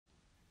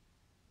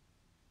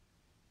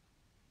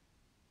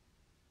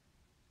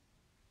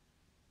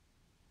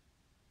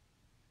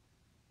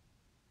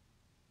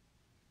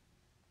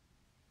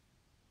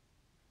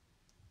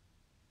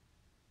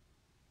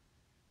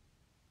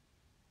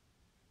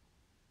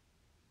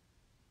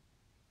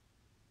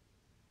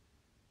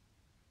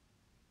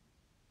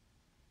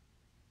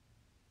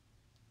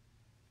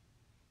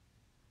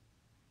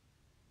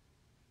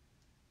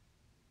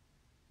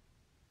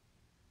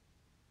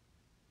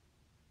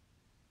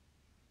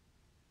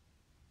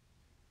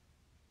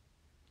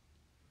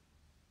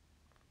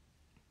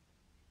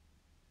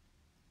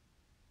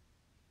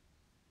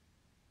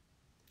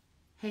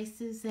Hey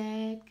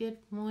Suzette, good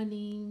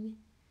morning.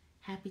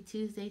 Happy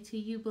Tuesday to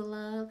you,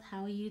 beloved.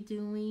 How are you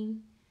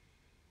doing?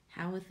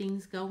 How are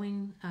things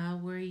going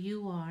where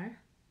you are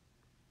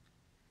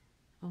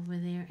over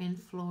there in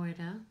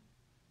Florida?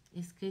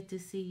 It's good to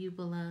see you,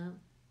 beloved.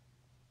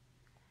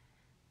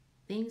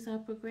 Things are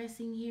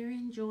progressing here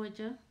in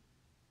Georgia.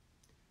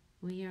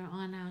 We are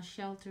on our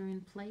shelter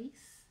in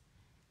place.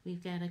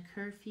 We've got a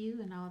curfew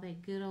and all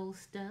that good old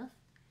stuff,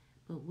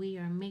 but we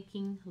are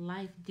making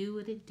life do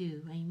what it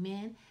do.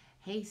 Amen.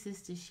 Hey,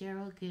 Sister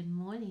Cheryl, good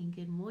morning.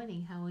 Good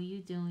morning. How are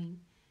you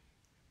doing?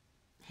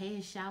 Hey,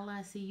 Inshallah,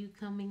 I see you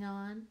coming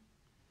on.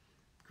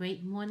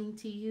 Great morning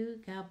to you.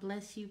 God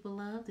bless you,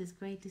 beloved. It's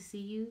great to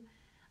see you.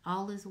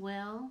 All is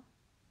well.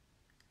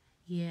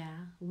 Yeah,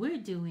 we're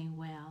doing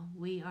well.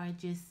 We are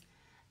just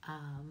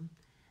um,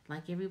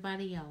 like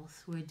everybody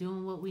else. We're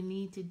doing what we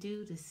need to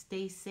do to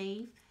stay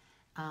safe,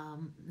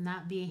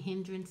 not be a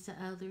hindrance to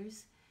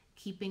others,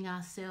 keeping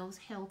ourselves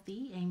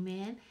healthy.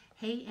 Amen.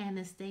 Hey,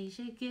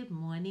 Anastasia, good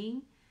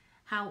morning.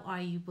 How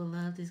are you,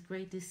 beloved? It's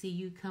great to see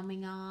you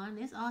coming on.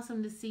 It's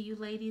awesome to see you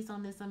ladies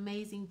on this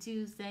amazing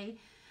Tuesday.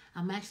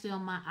 I'm actually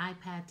on my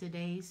iPad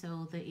today,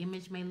 so the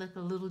image may look a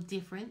little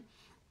different,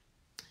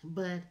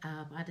 but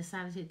I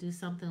decided to do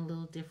something a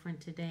little different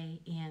today.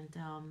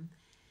 And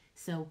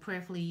so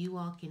prayerfully you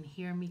all can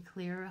hear me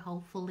clearer.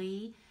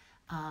 Hopefully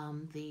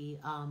the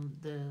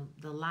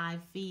live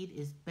feed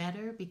is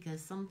better,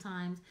 because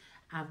sometimes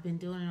I've been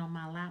doing it on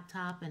my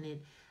laptop and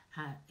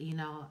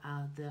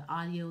the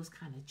audio is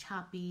kind of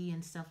choppy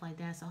and stuff like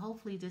that. So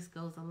hopefully this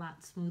goes a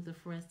lot smoother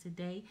for us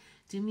today.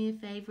 Do me a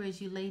favor,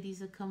 as you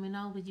ladies are coming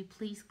on, would you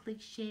please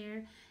click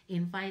share,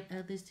 invite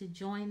others to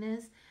join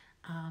us.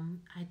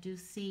 I do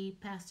see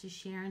Pastor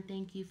Sharon.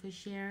 Thank you for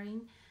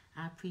sharing.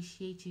 I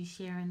appreciate you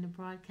sharing the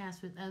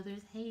broadcast with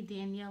others. Hey,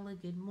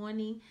 Daniela, good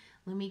morning.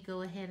 Let me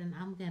go ahead and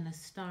I'm going to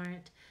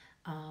start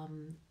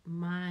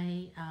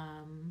my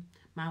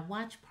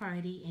watch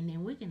party, and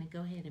then we're going to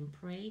go ahead and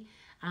pray.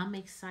 I'm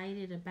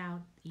excited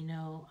about,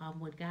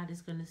 what God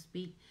is going to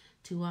speak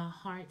to our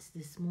hearts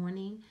this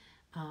morning.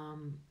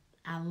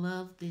 I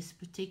love this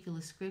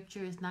particular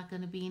scripture. It's not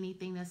going to be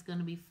anything that's going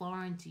to be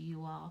foreign to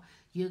you all.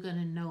 You're going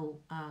to know,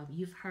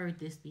 you've heard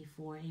this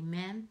before.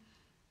 Amen.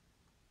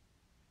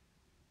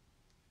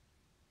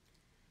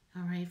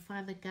 All right,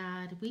 Father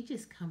God, we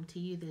just come to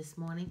you this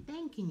morning,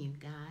 thanking you,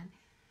 God,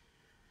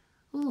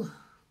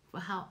 for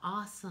how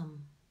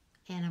awesome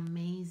and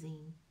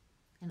amazing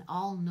and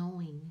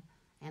all-knowing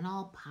and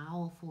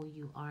all-powerful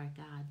you are,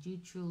 God. You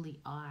truly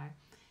are.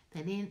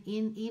 That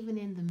even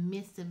in the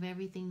midst of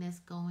everything that's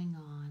going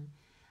on,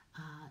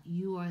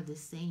 you are the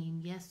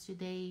same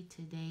yesterday,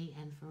 today,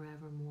 and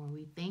forevermore.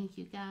 We thank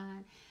you,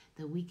 God,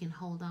 that we can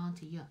hold on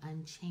to your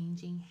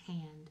unchanging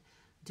hand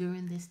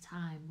during this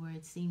time where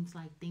it seems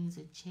like things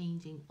are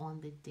changing on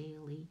the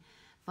daily.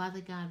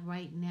 Father God,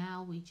 right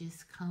now we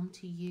just come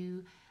to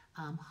you,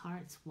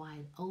 hearts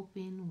wide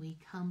open. We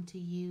come to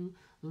you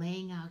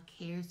laying our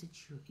cares at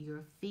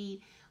your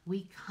feet.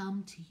 We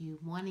come to you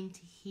wanting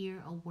to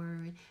hear a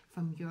word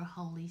from your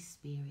Holy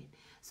Spirit.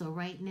 So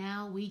right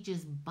now we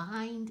just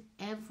bind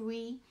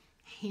every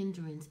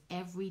hindrance,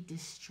 every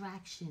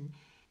distraction,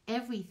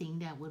 everything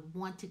that would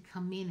want to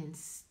come in and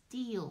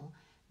steal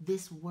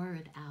this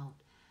word out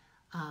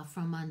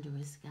from under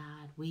us,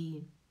 God.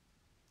 We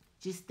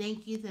just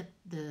thank you that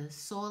the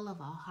soil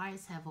of our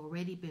hearts have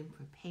already been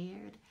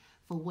prepared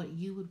for what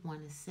you would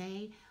want to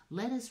say.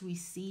 Let us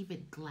receive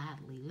it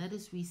gladly. Let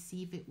us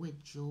receive it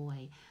with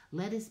joy.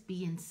 Let us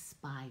be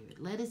inspired.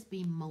 Let us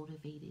be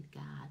motivated,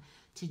 God,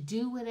 to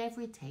do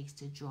whatever it takes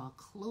to draw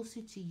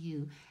closer to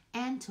you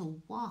and to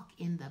walk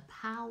in the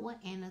power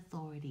and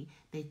authority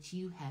that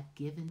you have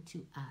given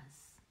to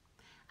us.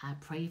 I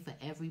pray for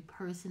every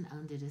person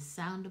under the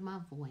sound of my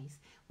voice,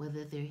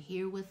 whether they're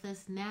here with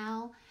us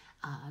now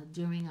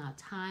during our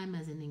time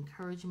as an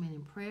encouragement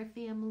and prayer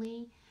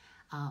family,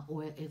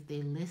 or if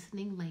they're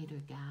listening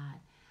later, God.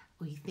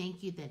 We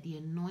thank you that the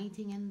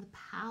anointing and the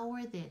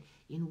power that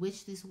in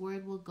which this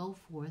word will go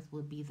forth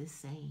will be the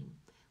same,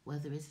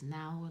 whether it's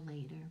now or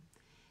later.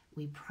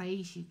 We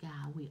praise you,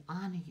 God. We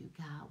honor you,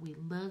 God. We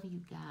love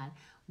you, God.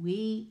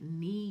 We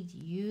need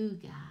you,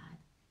 God.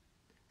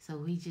 So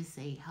we just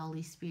say,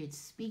 Holy Spirit,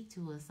 speak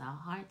to us. Our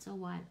hearts are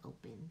wide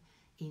open.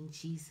 In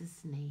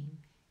Jesus' name,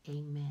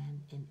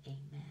 amen and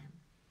amen.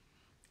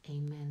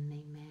 Amen and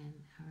amen.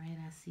 All right,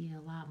 I see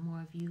a lot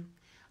more of you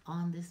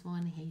on this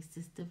morning. Hey,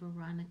 Sister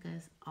Veronica,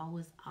 it's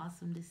always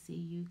awesome to see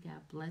you.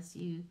 God bless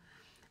you.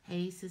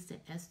 Hey, Sister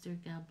Esther,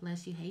 God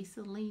bless you. Hey,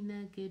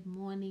 Selena, good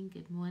morning.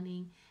 Good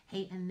morning.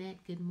 Hey,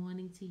 Annette, good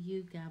morning to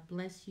you. God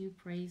bless you.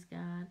 Praise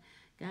God.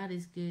 God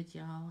is good,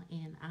 y'all,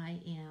 and I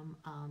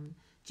am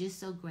just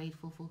so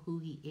grateful for who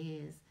he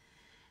is.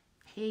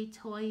 Hey,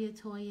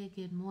 Toya,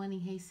 good morning.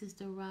 Hey,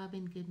 Sister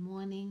Robin, good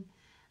morning.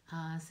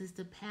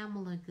 Sister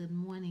Pamela, good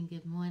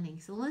morning.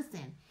 So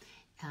listen,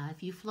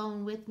 if you're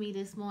flowing with me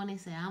this morning,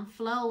 say, I'm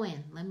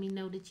flowing. Let me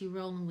know that you're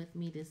rolling with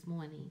me this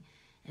morning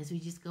as we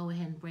just go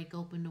ahead and break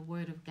open the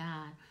Word of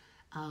God.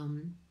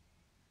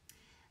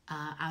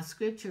 Our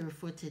scripture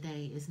for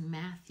today is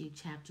Matthew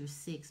chapter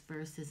 6,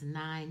 verses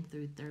 9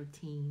 through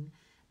 13.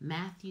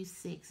 Matthew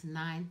 6,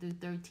 9 through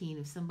 13.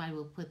 If somebody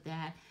will put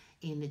that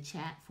in the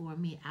chat for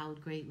me, I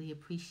would greatly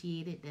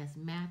appreciate it. That's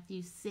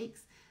Matthew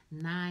 6,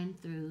 9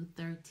 through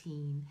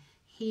 13.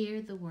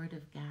 Hear the word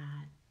of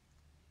God.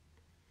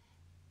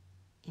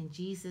 And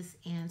Jesus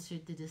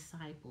answered the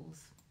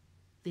disciples,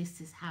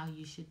 this is how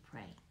you should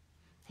pray.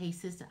 Hey,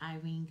 Sister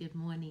Irene, good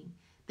morning.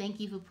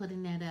 Thank you for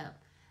putting that up,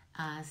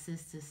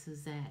 Sister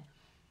Suzette.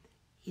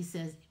 He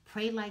says,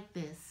 pray like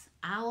this.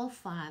 Our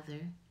Father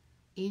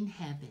in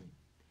heaven,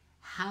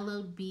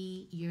 hallowed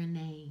be your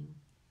name.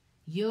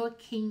 Your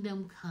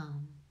kingdom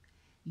come.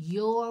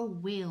 Your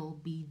will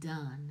be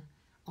done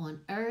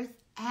on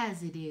earth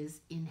as it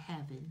is in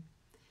heaven.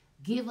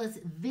 Give us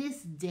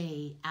this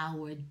day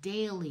our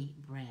daily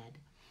bread,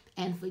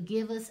 and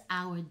forgive us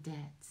our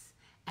debts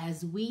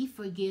as we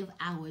forgive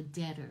our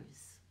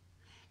debtors.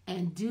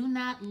 And do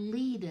not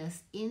lead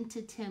us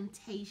into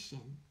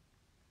temptation,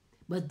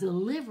 but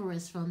deliver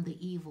us from the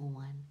evil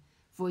one.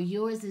 For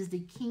yours is the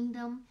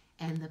kingdom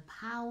and the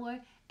power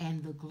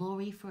and the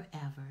glory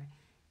forever.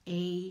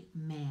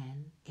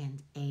 Amen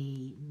and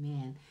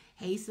amen.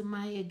 Hey,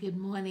 Samaya, good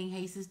morning.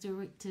 Hey,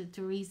 Sister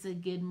Teresa,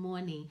 good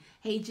morning.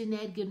 Hey,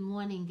 Jeanette, good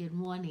morning. Good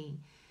morning.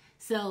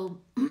 So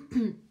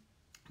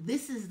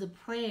this is the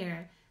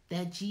prayer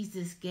that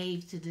Jesus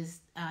gave to this,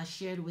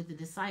 shared with the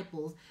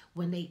disciples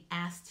when they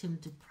asked him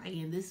to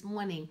pray. And this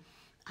morning,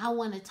 I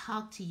want to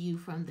talk to you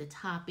from the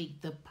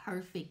topic, the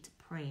perfect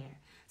prayer.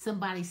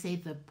 Somebody say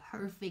the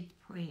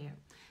perfect prayer.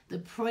 The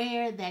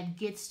prayer that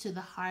gets to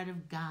the heart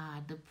of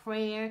God. The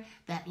prayer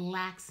that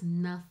lacks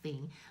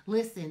nothing.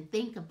 Listen,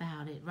 think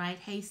about it, right?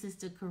 Hey,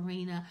 Sister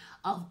Karina,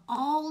 of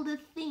all the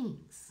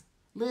things,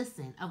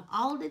 listen, of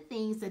all the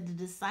things that the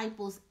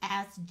disciples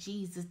asked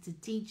Jesus to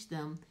teach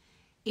them,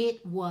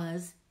 it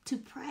was to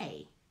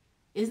pray.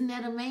 Isn't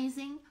that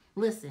amazing?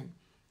 Listen,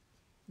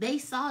 they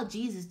saw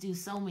Jesus do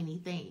so many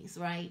things,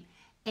 right?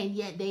 And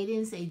yet they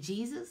didn't say,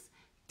 Jesus,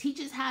 teach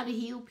us how to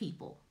heal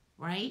people,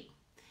 right?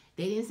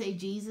 They didn't say,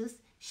 Jesus,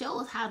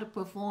 show us how to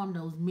perform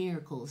those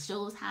miracles.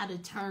 Show us how to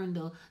turn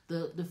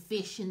the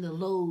fish and the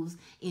loaves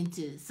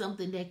into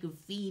something that could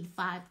feed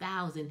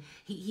 5,000.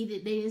 They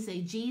didn't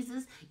say,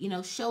 Jesus,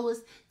 show us,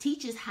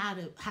 teach us how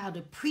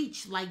to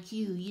preach like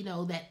you,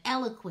 that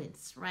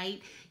eloquence,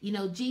 right?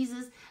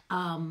 Jesus,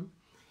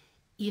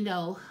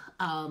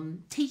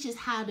 teach us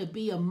how to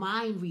be a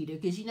mind reader,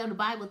 because the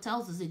Bible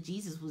tells us that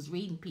Jesus was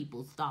reading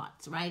people's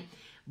thoughts, right?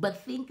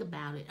 But think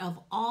about it. Of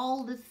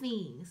all the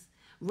things,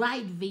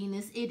 right,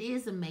 Venus, it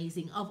is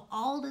amazing. Of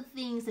all the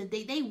things that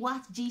they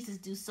watched Jesus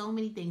do so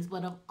many things,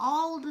 but of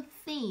all the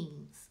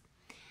things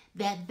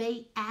that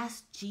they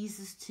asked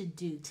Jesus to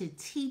do, to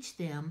teach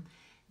them,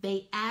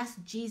 they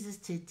asked Jesus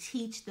to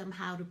teach them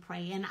how to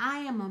pray. And I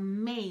am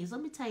amazed.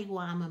 Let me tell you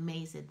why I'm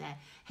amazed at that.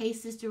 Hey,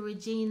 Sister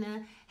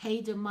Regina.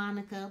 Hey,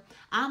 DeMonica.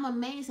 I'm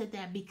amazed at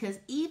that because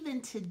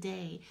even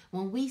today,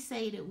 when we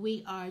say that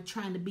we are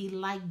trying to be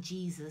like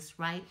Jesus,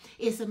 right?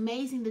 It's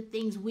amazing the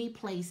things we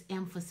place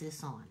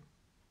emphasis on.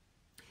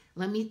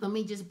 Let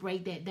me just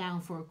break that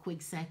down for a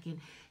quick second.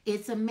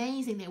 It's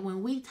amazing that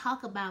when we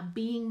talk about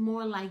being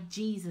more like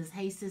Jesus,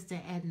 hey, Sister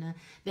Edna,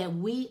 that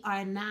we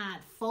are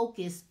not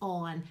focused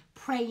on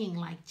praying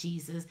like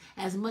Jesus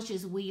as much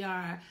as we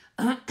are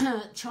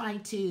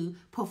trying to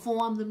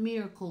perform the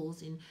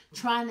miracles and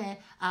trying to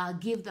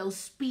give those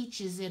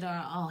speeches that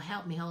are, oh,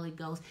 help me, Holy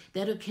Ghost,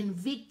 that are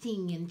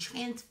convicting and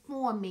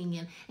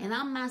transforming. And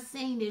I'm not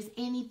saying there's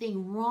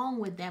anything wrong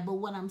with that, but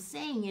what I'm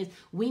saying is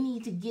we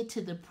need to get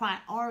to the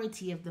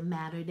priority of the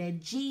matter, that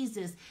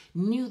Jesus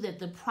knew that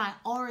the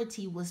priority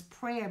was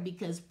prayer,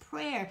 because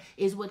prayer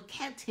is what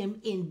kept him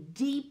in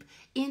deep,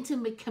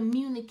 intimate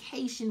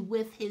communication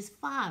with his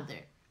Father.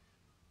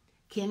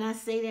 Can I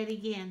say that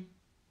again?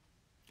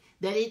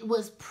 That it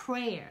was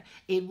prayer.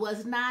 It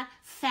was not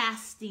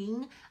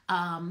fasting.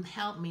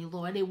 Help me,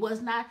 Lord. It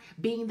was not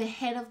being the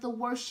head of the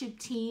worship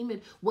team.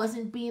 It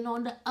wasn't being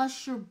on the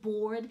usher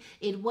board.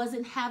 It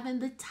wasn't having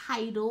the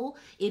title.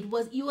 It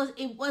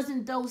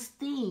wasn't those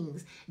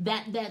things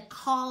that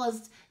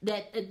causes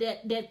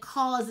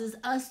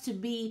us to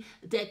be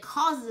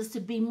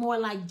more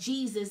like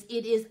Jesus.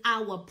 It is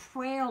our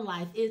prayer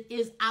life. It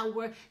is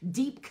our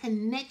deep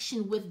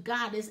connection with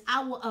God. It's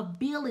our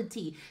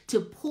ability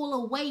to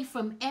pull away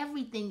from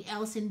everything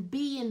else and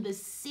be in the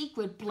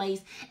secret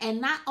place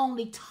and not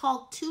only talk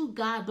to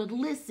God, but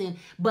listen,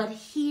 but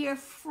hear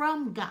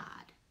from God.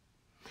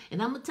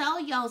 And I'm going to tell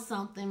y'all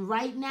something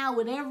right now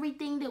with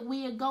everything that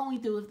we are going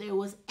through. If there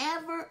was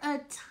ever a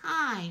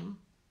time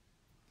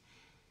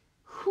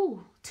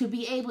to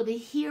be able to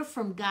hear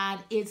from God,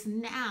 it's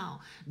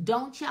now.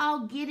 Don't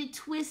y'all get it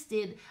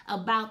twisted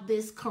about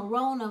this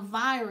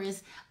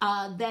coronavirus,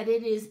 that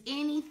it is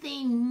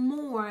anything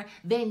more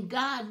than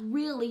God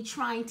really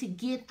trying to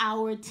get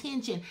our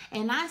attention.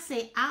 And I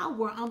say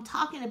our, I'm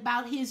talking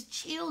about his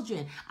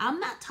children. I'm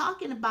not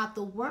talking about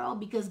the world,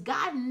 because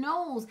God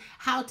knows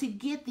how to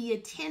get the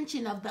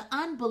attention of the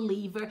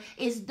unbeliever.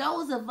 It's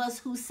those of us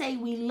who say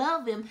we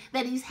love him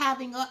that he's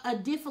having a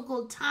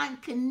difficult time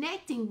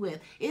connecting with.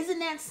 Isn't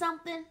that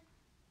something?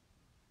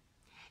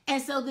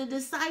 And so the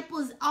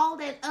disciples, all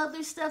that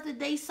other stuff that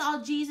they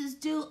saw Jesus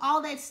do,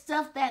 all that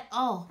stuff that,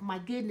 oh my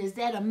goodness,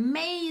 that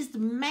amazed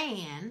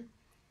man,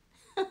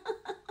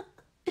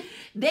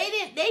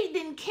 they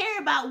didn't care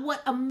about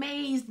what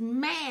amazed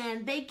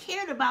man. They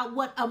cared about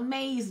what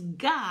amazed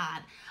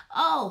God.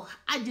 Oh,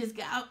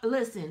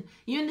 listen,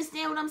 you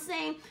understand what I'm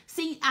saying?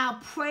 See, our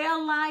prayer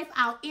life,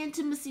 our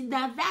intimacy,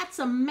 now that's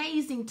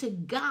amazing to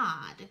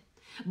God.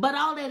 But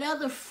all that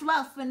other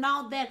fluff and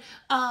all that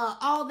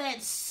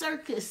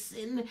circus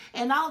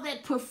and all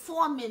that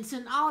performance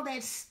and all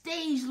that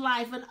stage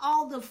life and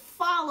all the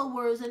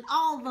followers and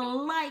all the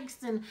likes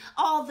and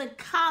all the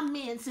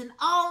comments and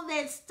all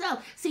that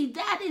stuff. See,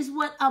 that is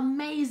what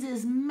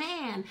amazes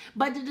man.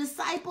 But the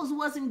disciples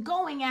wasn't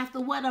going after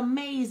what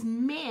amazed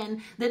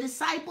men. The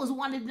disciples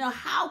wanted to know,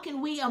 how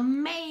can we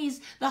amaze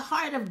the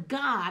heart of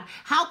God?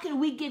 How can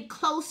we get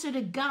closer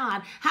to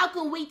God? How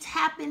can we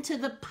tap into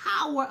the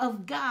power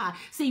of God?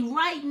 See,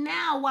 right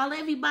now, while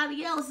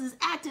everybody else is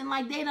acting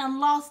like they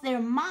done lost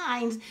their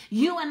minds,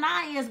 you and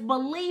I as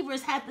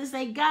believers have to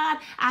say, God,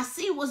 I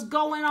see what's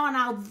going on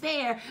out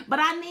there, but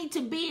I need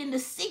to be in the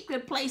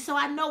secret place so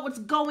I know what's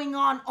going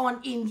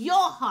on in your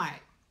heart.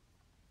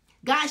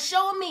 God,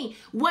 show me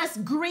what's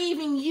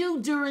grieving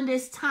you during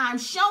this time.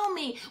 Show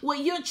me what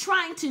you're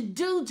trying to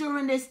do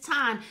during this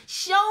time.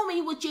 Show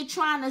me what you're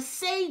trying to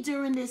say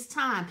during this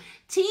time.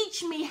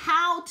 Teach me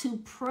how to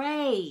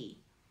pray.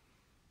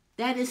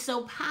 That is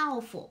so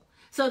powerful.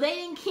 So they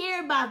didn't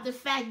care about the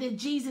fact that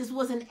Jesus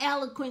was an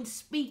eloquent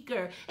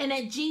speaker and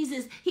that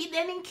they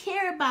didn't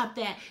care about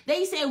that.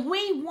 They said,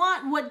 we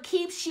want what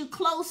keeps you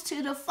close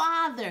to the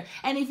Father.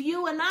 And if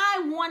you and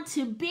I want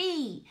to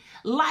be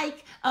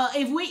like,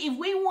 if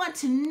we want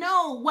to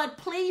know what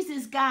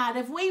pleases God,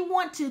 if we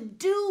want to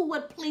do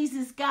what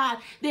pleases God,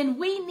 then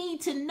we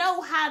need to know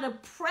how to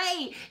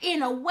pray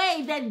in a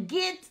way that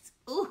gets,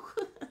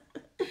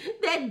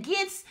 that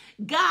gets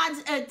God's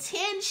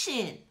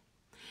attention.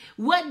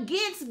 What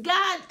gets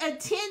God's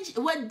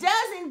attention, what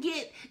doesn't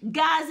get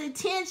God's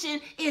attention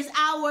is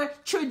our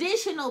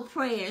traditional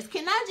prayers.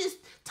 Can I just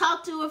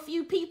talk to a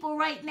few people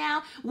right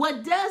now?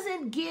 What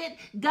doesn't get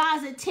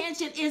God's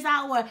attention is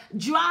our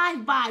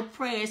drive-by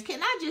prayers.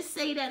 Can I just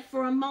say that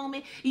for a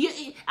moment?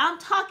 I'm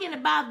talking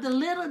about the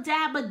little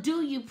dab of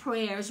do you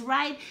prayers,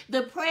 right?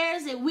 The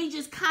prayers that we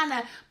just kind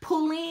of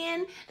pull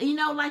in,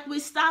 like we're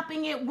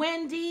stopping at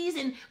Wendy's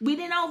and we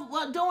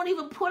don't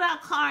even put our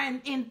car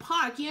in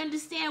park. You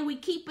understand? We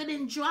keep it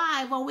in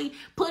drive or we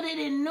put it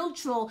in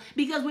neutral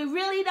because we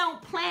really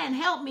don't plan,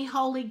 help me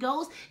Holy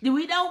Ghost,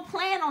 we don't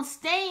plan on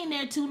staying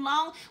there too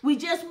long. We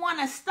just want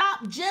to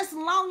stop just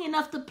long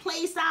enough to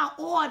place our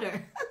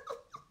order.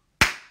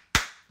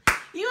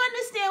 You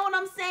understand what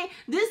I'm saying?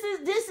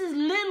 This is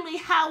literally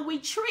how we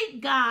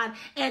treat God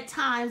at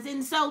times.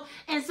 And so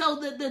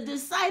the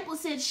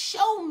disciples said,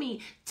 show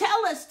me,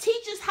 tell us,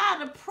 teach us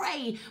how to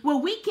pray where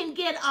we can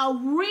get a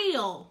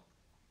real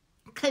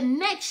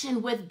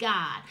connection with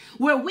God,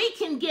 where we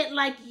can get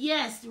like,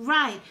 yes,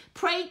 right,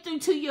 pray through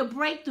to your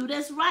breakthrough.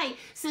 That's right,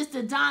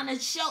 Sister Donna.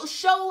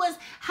 Show us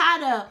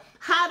how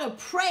to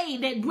pray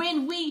that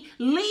when we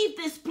leave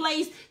this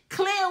place,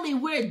 clearly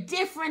we're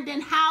different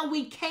than how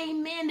we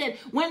came in. That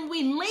when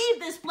we leave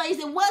this place,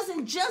 it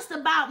wasn't just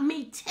about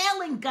me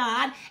telling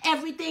God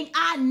everything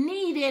I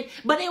needed,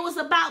 but it was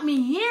about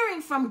me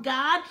hearing from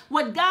God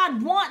what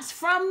God wants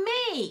from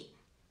me.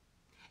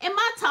 Am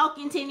I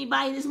talking to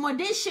anybody this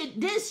morning?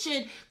 This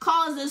should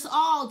cause us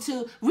all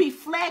to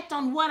reflect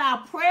on what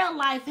our prayer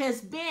life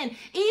has been,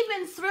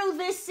 even through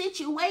this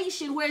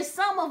situation where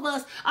some of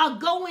us are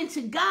going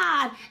to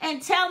God and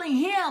telling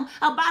him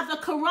about the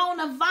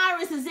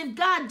coronavirus as if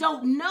God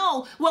don't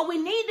know. What we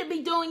need to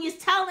be doing is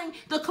telling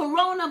the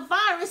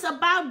coronavirus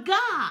about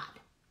God.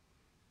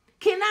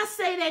 Can I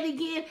say that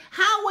again?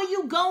 How are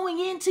you going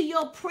into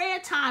your prayer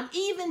time,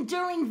 even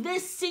during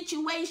this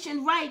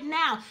situation right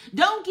now?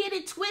 Don't get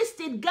it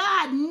twisted.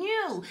 God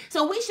knew.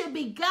 So we should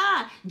be,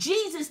 God,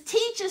 Jesus,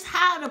 teach us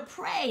how to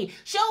pray.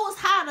 Show us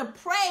how to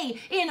pray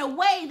in a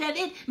way that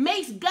it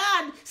makes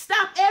God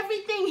stop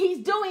everything he's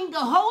doing. Go,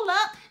 hold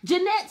up.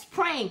 Jeanette's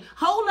praying.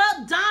 Hold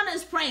up.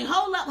 Donna's praying.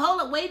 Hold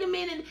up. Wait a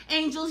minute,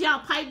 angels. Y'all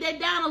pipe that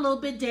down a little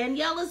bit.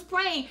 Danielle is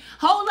praying.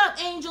 Hold up,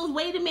 angels.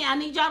 Wait a minute. I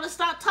need y'all to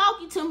stop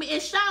talking to me.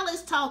 It's Charlotte's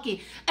talking.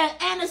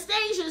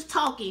 Anastasia's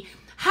talking.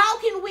 How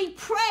can we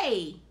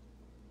pray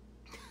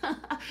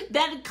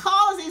that it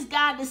causes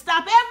God to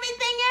stop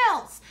everything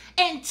else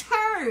and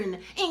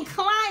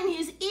incline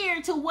his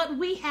ear to what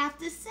we have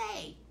to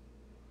say?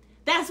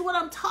 That's what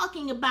I'm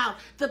talking about.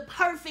 The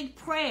perfect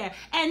prayer.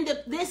 And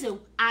listen,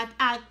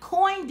 I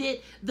coined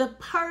it the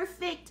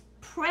perfect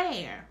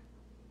prayer,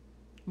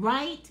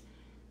 right?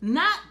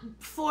 Not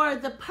for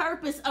the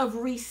purpose of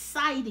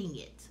reciting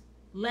it.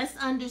 Let's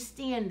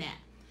understand that.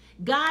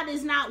 God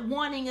is not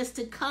wanting us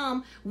to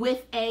come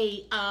with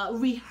a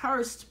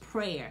rehearsed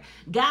prayer.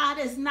 God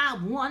is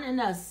not wanting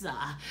us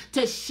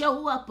to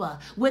show up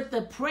with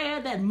the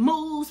prayer that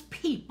moves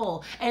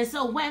people. And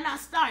so when I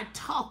start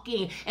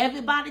talking,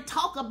 everybody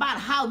talk about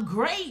how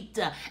great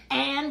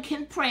Ann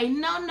can pray.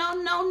 No, no,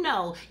 no,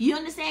 no. You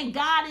understand?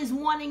 God is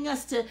wanting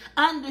us to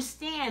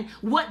understand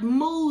what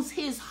moves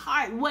his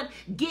heart, what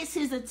gets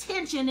his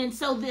attention. And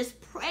so this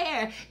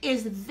prayer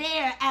is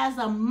there as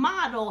a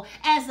model,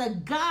 as a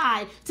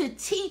guide to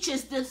teach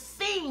us the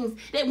things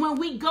that when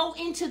we go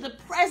into the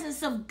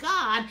presence of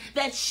God,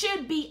 that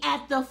should be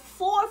at the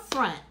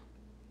forefront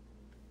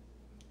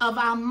of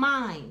our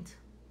mind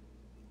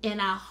and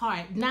our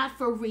heart, not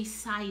for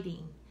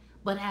reciting,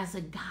 but as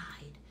a guide.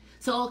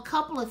 So a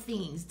couple of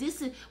things.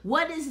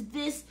 What is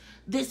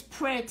this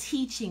prayer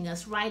teaching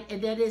us, right? And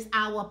that is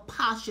our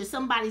posture.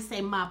 Somebody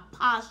say, my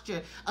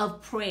posture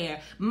of prayer,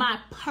 my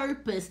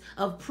purpose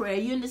of prayer.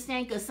 You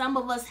understand? Because some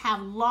of us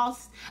have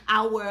lost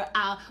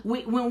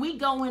when we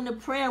go into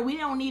prayer, we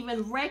don't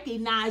even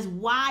recognize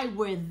why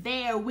we're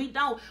there. We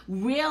don't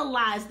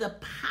realize the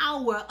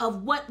power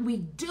of what we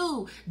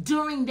do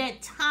during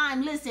that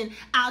time. Listen,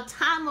 our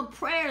time of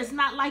prayer is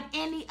not like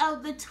any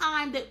other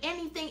time that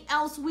anything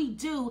else we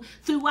do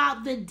throughout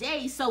the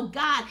day. So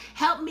God,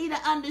 help me to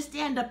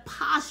understand the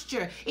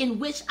posture in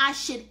which I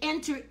should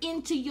enter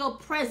into your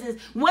presence.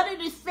 What are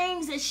the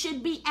things that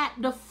should be at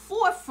the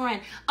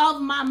forefront of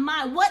my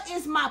mind? What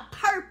is my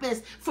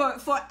purpose for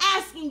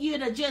asking you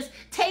to just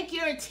take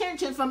your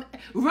attention from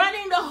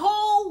running the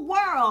whole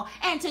world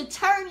and to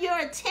turn your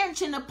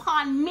attention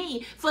upon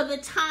me for the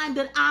time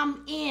that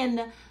I'm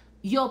in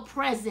your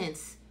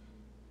presence?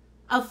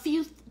 A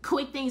few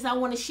quick things I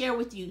want to share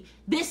with you.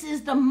 This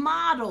is the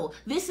model.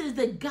 This is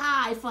the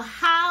guide for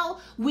how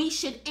we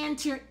should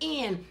enter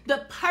in.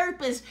 The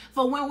purpose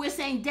for when we're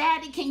saying,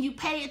 Daddy, can you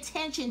pay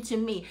attention to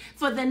me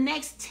for the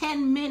next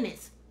 10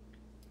 minutes?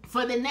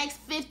 For the next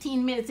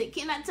 15 minutes. And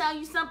can I tell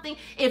you something?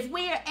 If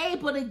we are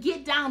able to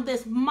get down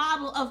this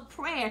model of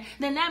prayer,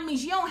 then that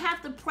means you don't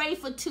have to pray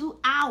for 2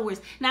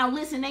 hours. Now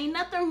listen, ain't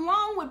nothing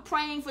wrong with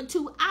praying for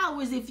 2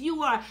 hours if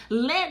you are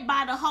led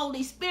by the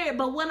Holy Spirit.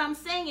 But what I'm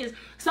saying is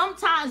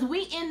sometimes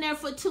we in there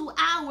for 2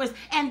 hours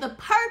and the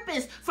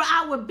purpose for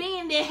our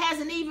being there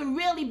hasn't even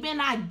really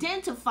been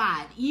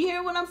identified. You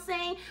hear what I'm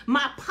saying?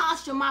 My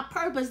posture, my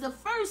purpose. The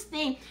first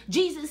thing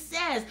Jesus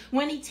says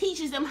when he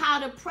teaches them how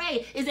to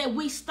pray is that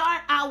we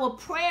start our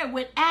prayer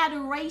with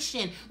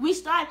adoration. We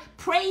start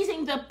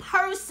praising the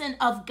person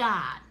of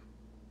God.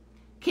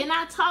 Can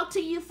I talk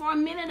to you for a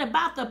minute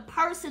about the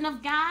person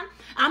of God?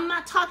 I'm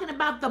not talking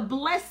about the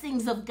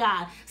blessings of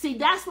God. See,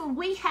 that's what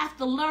we have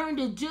to learn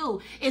to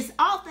do. Is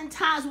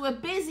oftentimes we're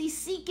busy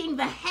seeking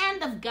the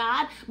hand of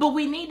God, but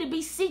we need to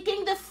be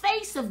seeking the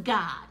face of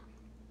God.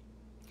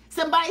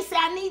 Somebody say,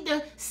 I need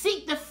to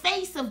seek the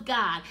face of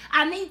God.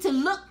 I need to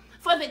look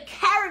for the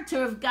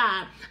character of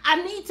God.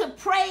 I need to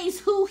praise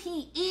who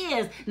he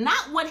is,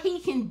 not what he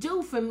can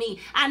do for me.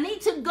 I need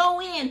to go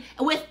in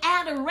with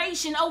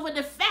adoration over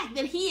the fact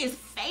that he is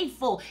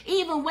faithful,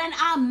 even when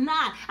I'm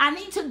not. I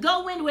need to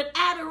go in with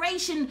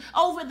adoration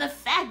over the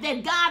fact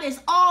that God is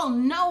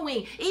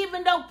all-knowing,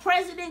 even though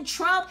President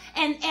Trump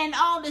and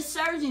all the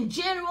surgeon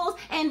generals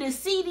and the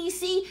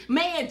CDC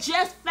may have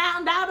just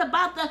found out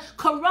about the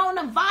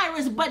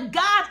coronavirus, but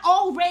God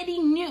already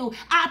knew.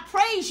 I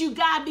praise you,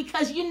 God,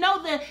 because you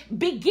know the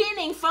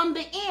beginning from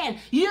the end.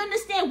 You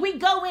understand? We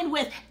go in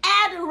with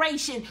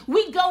adoration.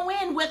 We go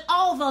in with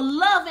all the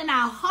love in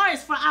our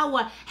hearts for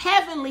our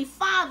Heavenly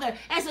Father.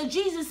 And so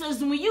Jesus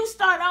says, when you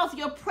start off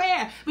your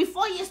prayer,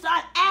 before you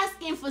start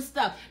asking for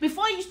stuff,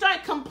 before you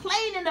start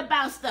complaining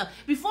about stuff,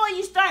 before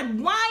you start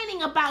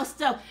whining about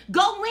stuff,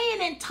 go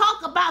in and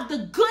talk about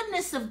the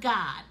goodness of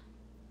God.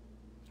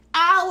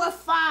 Our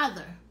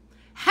Father,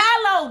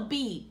 hallowed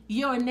be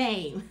your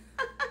name.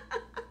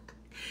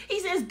 He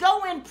says,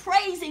 go in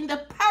praising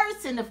the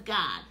person of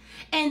God.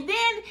 And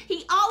then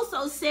he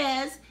also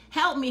says,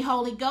 help me,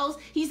 Holy Ghost.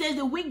 He says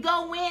that we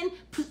go in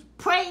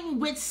praying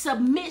with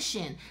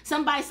submission.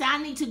 Somebody say,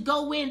 I need to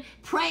go in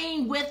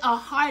praying with a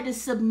heart of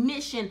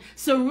submission,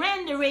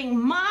 surrendering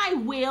my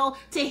will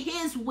to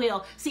his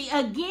will. See,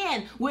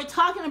 again, we're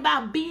talking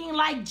about being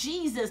like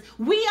Jesus.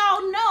 We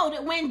all know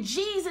that when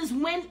Jesus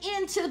went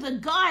into the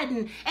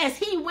garden, as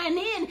he went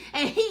in,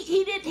 and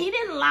he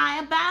didn't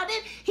lie about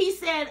it. He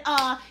said,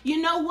 you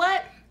know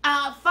what?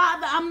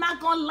 Father, I'm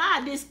not going to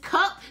lie. This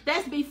cup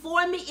that's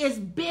before me is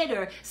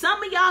bitter.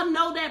 Some of y'all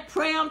know that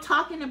prayer I'm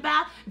talking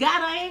about.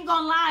 God, I ain't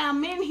going to lie.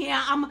 I'm in here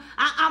here.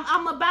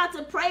 I'm about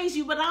to praise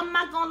you, but I'm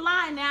not gonna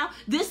lie now.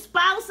 This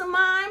spouse of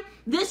mine,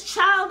 this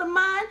child of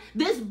mine,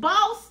 this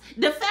boss,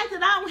 the fact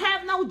that I don't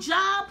have no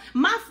job,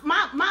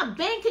 my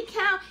bank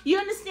account, you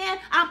understand?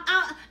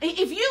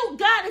 If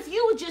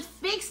you would just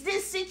fix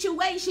this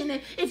situation,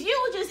 and if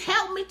you would just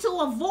help me to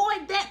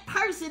avoid that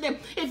person, and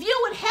if you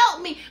would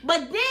help me.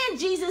 But then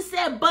Jesus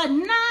said, but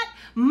not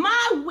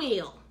my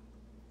will,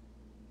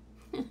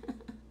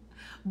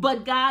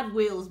 but God's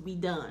wills be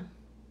done.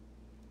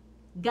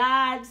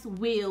 God's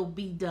will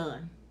be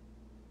done.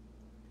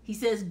 He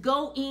says,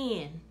 go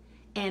in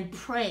and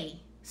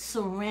pray,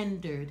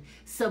 surrendered,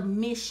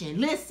 submission.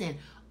 Listen,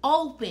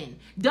 open.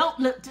 Don't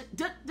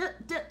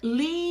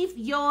leave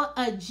your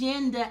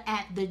agenda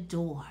at the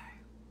door.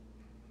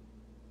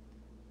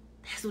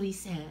 That's what he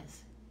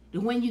says.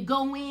 And when you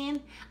go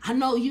in, I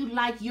know you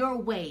like your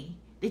way,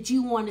 that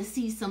you want to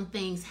see some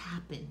things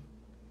happen.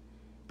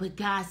 But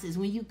God says,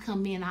 when you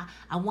come in,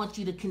 I want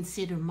you to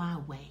consider my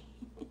way.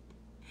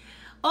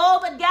 Oh,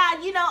 but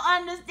God, you don't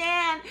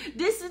understand.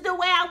 This is the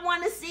way I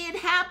want to see it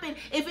happen.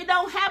 If it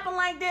don't happen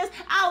like this,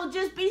 I will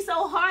just be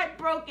so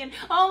heartbroken.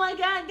 Oh my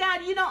God,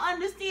 God, you don't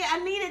understand.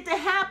 I need it to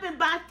happen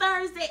by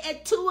Thursday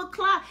at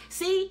 2:00.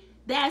 See,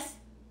 that's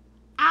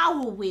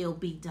our will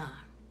be done.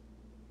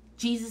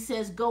 Jesus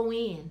says, go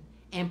in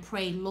and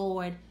pray,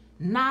 Lord,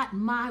 not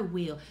my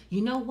will.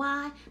 You know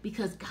why?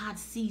 Because God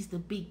sees the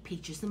big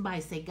picture.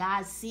 Somebody say,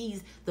 God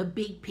sees the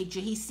big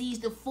picture. He sees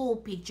the full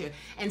picture.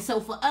 And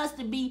so for us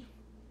to be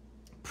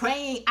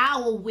praying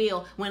our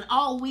will when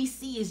all we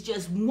see is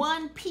just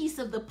one piece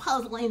of the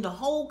puzzle in the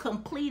whole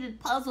completed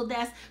puzzle,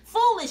 that's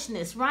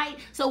foolishness, right?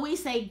 So we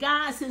say,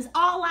 God, since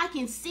all I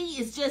can see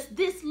is just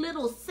this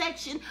little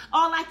section,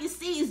 all I can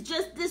see is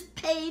just this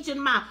page in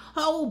my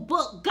whole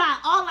book, God,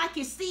 all I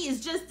can see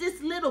is just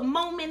this little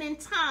moment in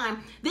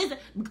time.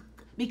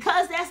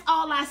 Because that's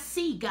all I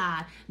see,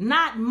 God,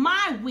 not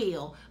my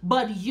will,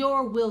 but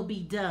your will be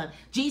done.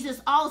 Jesus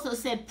also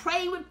said,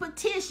 pray with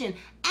petition.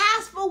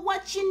 Ask for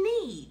what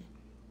you need.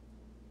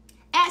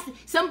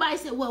 Somebody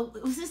said, well,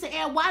 Sister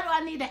Ann, why do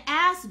I need to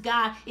ask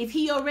God if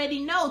he already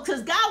knows?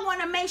 Because God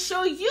want to make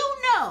sure you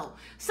know.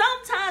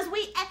 Sometimes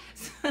we act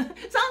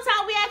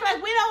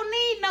like we don't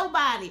need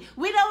nobody.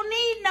 We don't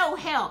need no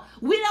help.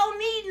 We don't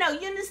need no,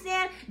 you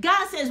understand?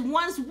 God says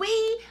once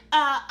we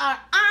are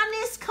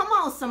honest, come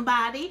on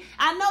somebody.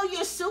 I know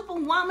you're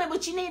superwoman,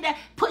 but you need to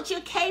put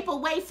your cape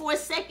away for a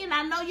second.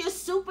 I know you're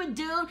super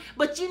dude,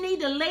 but you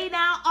need to lay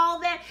down all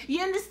that.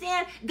 You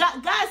understand?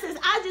 God says,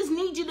 I just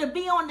need you to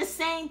be on the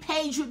same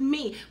page with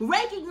me.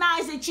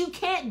 Recognize that you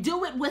can't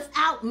do it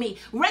without me.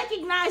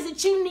 Recognize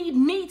that you need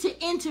me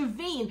to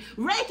intervene.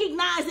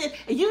 Recognize that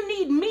you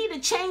need me to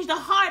change the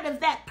heart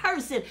of that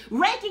person.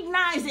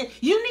 Recognize that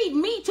you need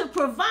me to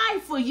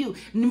provide for you.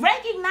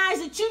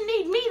 Recognize that you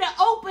need me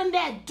to open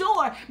that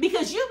door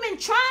because you've been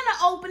trying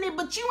to open it,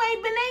 but you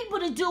ain't been able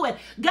to do it.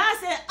 God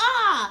said,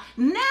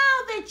 now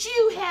that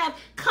you have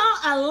come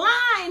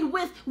aligned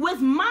with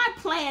my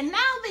plan,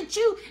 now that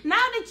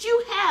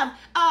you have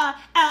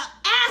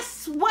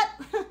asked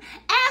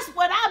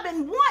what I've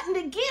been wanting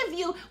to give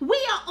you, we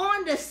are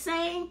on the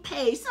same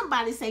page.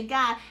 Somebody say,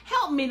 God,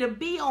 help me to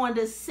be on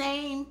the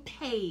same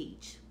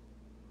page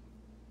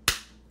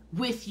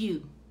with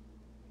you.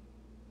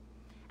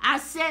 I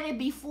said it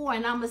before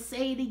and I'm going to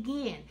say it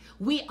again.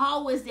 We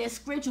always, that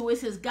scripture where it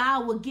says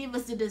God will give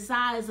us the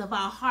desires of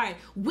our heart.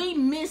 We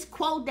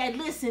misquote that.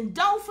 Listen,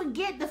 don't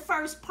forget the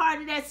first part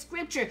of that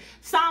scripture.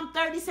 Psalm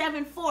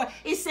 37:4.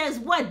 It says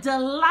what?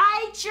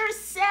 Delight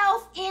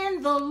yourself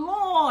in the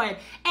Lord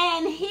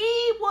and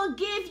he will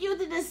give you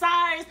the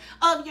desires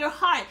of your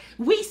heart.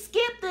 We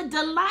skip the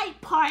delight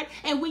part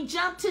and we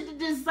jump to the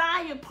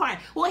desire part.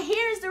 Well,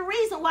 here's the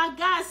reason why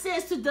God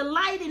says to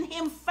delight in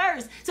him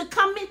first, to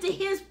come into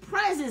his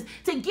presence,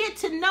 to get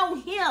to know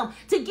him,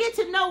 to get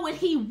to know what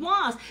he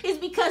wants, is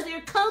because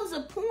there comes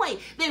a point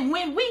that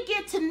when we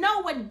get to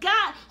know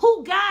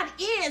who God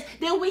is,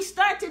 then we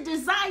start to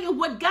desire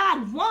what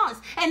God wants.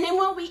 And then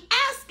when we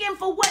ask him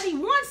for what he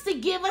wants to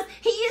give us,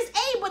 he is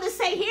able to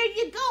say, here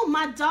you go,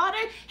 my daughter,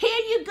 here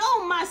you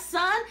go, my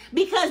son,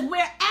 because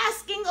we're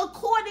asking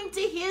according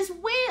to his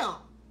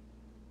will.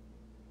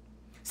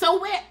 So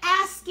we're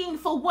asking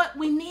for what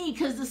we need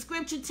because the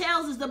scripture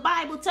tells us, the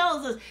Bible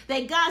tells us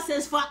that God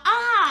says, for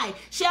I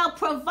shall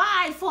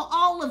provide for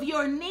all of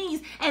your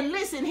needs. And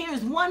listen,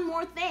 here's one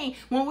more thing.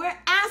 When we're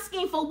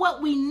asking for what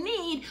we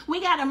need,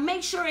 we got to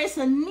make sure it's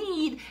a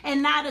need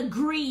and not a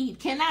greed.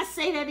 Can I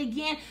say that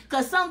again?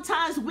 Because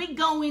sometimes we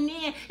going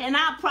in and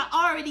our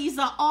priorities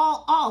are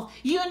all off.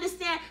 You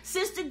understand?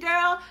 Sister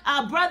girl,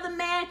 brother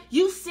man,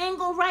 you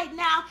single right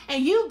now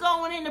and you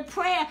going into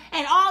prayer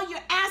and all you're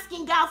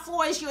asking God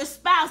for is your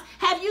spouse.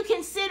 Have you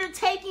considered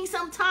taking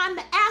some time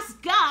to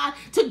ask God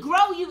to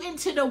grow you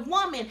into the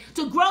woman,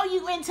 to grow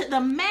you into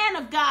the man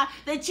of God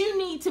that you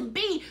need to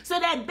be, so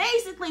that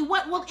basically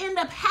what will end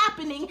up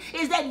happening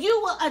is that you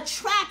will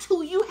attract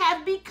who you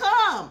have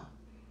become?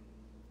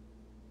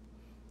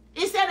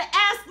 Instead of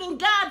asking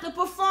God to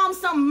perform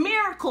some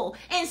miracle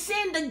and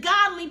send a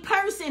godly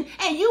person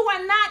and you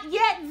are not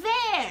yet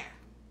there.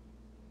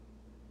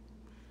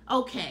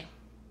 Okay.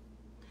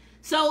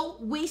 So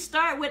we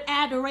start with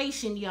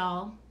adoration,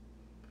 y'all.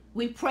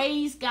 We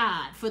praise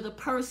God for the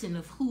person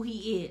of who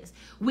he is.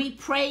 We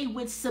pray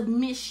with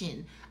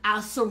submission,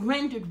 our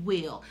surrendered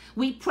will.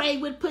 We pray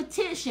with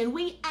petition.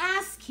 We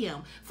ask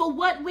him for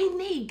what we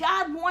need.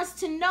 God wants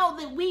to know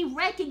that we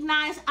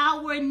recognize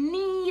our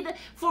need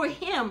for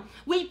him.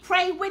 We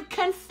pray with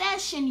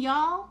confession,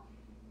 y'all.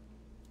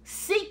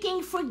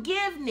 Seeking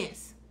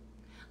forgiveness.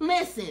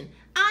 Listen,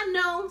 I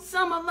know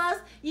some of us,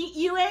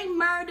 you ain't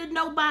murdered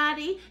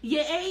nobody.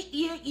 You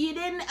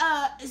didn't,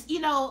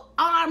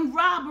 armed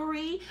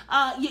robbery.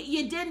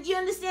 You didn't, you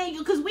understand?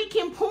 Because we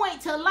can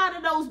point to a lot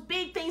of those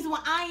big things.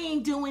 Well, I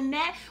ain't doing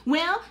that.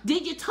 Well,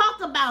 did you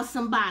talk about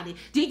somebody?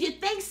 Did you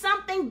think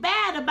something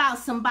bad about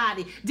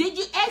somebody? Did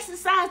you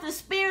exercise the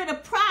spirit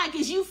of pride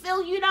because you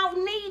feel you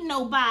don't need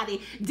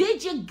nobody?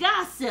 Did you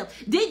gossip?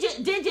 Did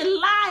you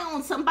lie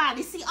on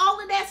somebody? See,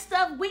 all of that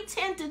stuff, we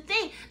tend to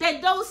think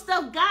that those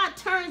stuff God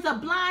turns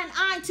a blind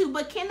eye to.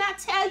 But can I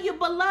tell you,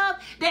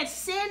 beloved, that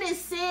sin is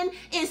sin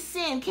is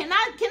sin? Can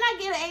I get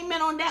an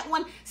amen on that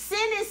one? Sin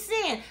is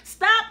sin.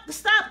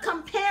 Stop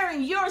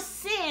comparing your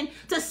sin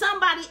to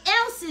somebody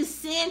else's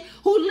sin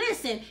who,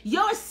 listen,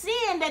 your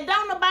sin that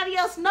don't nobody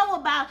else know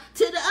about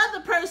to the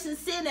other person's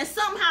sin that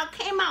somehow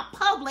came out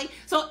public,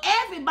 so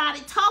everybody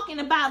talking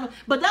about them,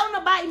 but don't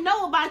nobody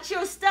know about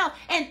your stuff,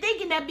 and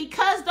thinking that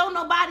because don't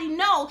nobody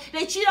know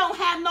that you don't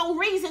have no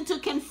reason to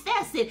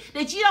confess it,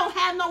 that you don't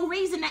have no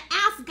reason to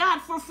ask God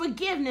for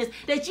forgiveness,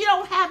 that you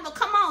don't have no,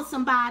 come on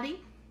somebody.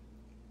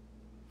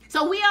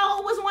 So we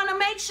always want to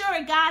make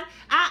sure, God,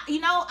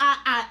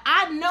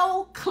 I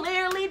know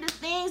clearly the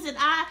things that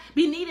I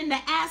be needing to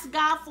ask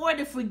God for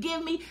to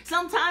forgive me.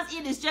 Sometimes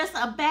it is just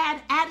a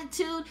bad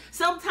attitude.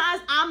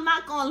 Sometimes I'm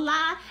not gonna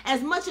lie.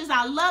 As much as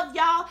I love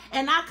y'all,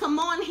 and I come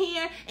on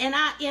here and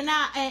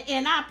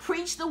I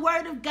preach the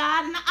word of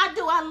God, and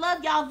I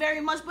love y'all very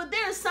much. But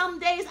there are some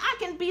days I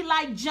can be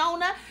like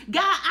Jonah.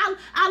 God,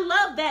 I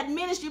love that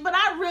ministry, but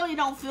I really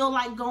don't feel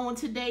like going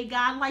today,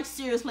 God. Like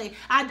seriously,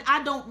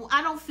 I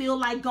don't feel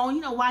like going. You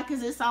know why?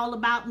 Because it's all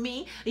about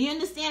me. You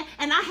understand?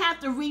 And I have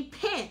to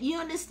repent. You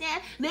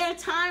understand? There are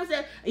times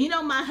that,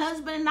 my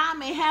husband and I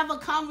may have a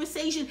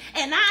conversation,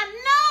 and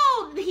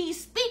I know he's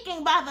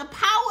speaking by the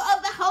power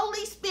of the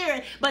Holy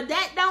Spirit, but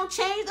that don't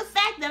change the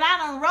fact that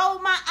I done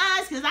rolled my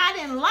eyes because I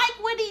didn't like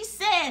what he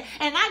said,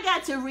 and I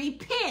got to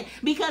repent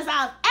because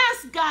I've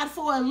asked God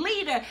for a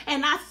leader,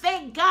 and I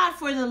thank God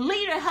for the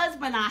leader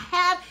husband I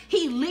have.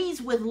 He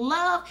leads with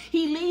love.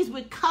 He leads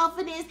with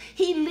confidence.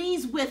 He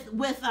leads with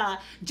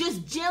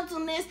just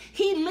gentleness.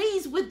 He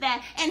leads with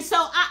that. And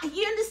so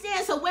you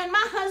understand? So when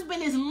my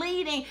husband is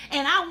leading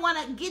and I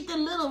want to get the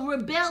little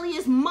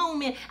rebellious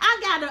moment,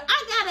 I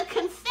gotta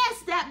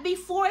confess that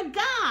before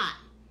God.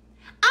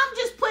 I'm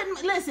just putting,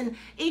 listen,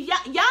 if y'all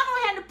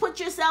don't have to put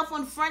yourself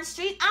on Front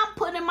Street, I'm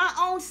putting my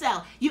own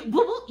self. You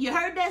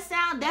heard that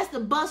sound? That's the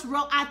bus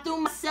roll. I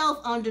threw myself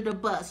under the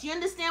bus. You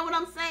understand what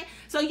I'm saying?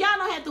 So y'all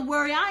don't have to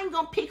worry. I ain't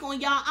going to pick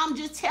on y'all. I'm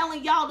just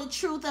telling y'all the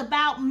truth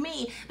about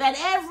me, that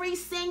every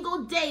single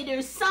day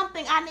there's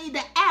something I need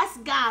to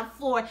ask God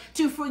for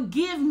to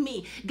forgive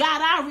me.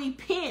 God, I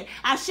repent.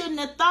 I shouldn't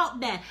have thought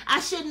that. I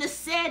shouldn't have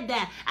said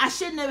that. I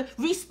shouldn't have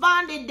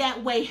responded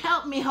that way.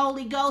 Help me,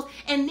 Holy Ghost.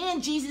 And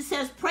then Jesus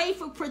says, pray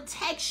for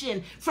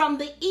protection from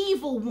the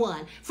evil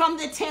one, from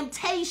the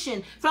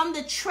temptation, from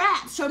the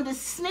traps, from the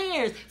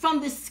snares,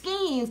 from the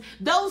schemes,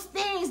 those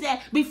things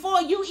that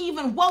before you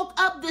even woke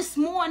up this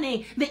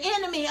morning, the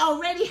enemy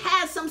already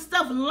has some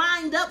stuff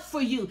lined up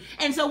for you.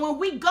 And so when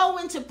we go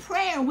into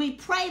prayer and we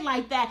pray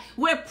like that,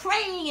 we're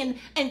praying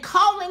and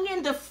calling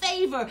in the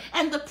favor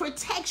and the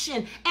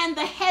protection and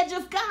the hedge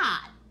of God.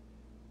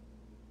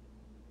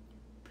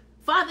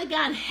 Father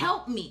God,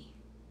 help me.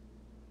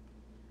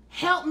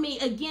 Help me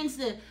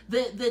against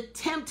the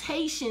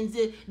temptations,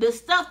 the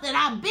stuff that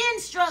I've been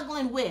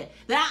struggling with.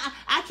 That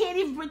I can't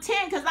even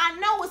pretend because I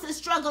know it's a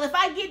struggle. If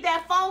I get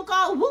that phone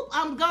call, whoop,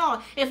 I'm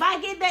gone. If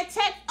I get that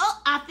text,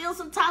 I feel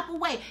some type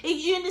of way.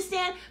 You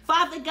understand?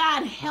 Father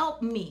God,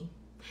 help me.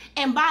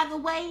 And by the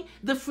way,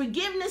 the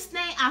forgiveness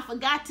thing, I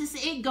forgot to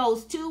say, it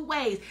goes two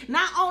ways.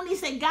 Not only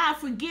say, God,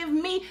 forgive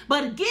me,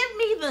 but give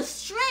me the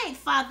strength,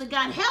 Father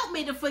God. Help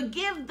me to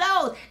forgive those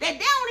that they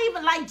don't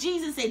even, like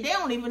Jesus said, they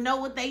don't even know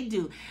what they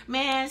do.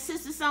 Man,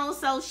 Sister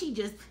So-and-so,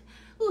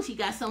 she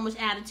got so much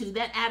attitude.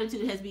 That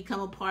attitude has become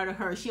a part of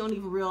her. She don't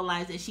even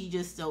realize that she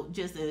just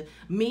as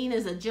mean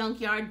as a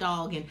junkyard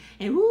dog.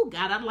 And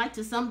God, I'd like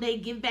to someday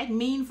give back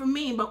mean for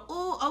mean. But,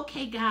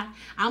 okay, God,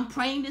 I'm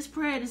praying this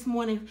prayer this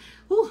morning.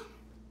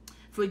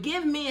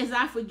 Forgive me as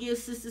I forgive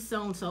Sister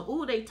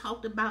So-and-so. They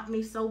talked about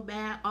me so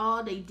bad.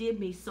 They did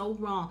me so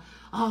wrong.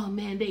 Oh,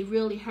 man, they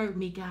really hurt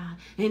me, God.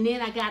 And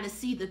then I got to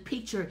see the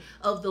picture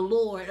of the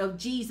Lord, of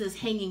Jesus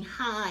hanging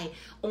high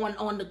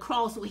on the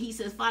cross where he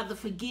says, Father,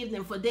 forgive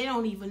them, for they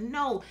don't even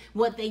know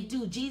what they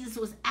do. Jesus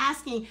was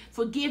asking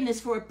forgiveness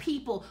for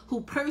people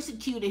who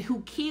persecuted,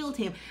 who killed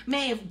him.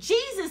 Man, if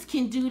Jesus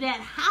can do that,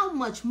 how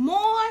much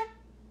more?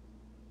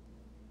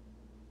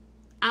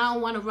 I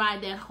don't want to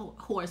ride that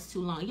horse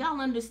too long.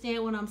 Y'all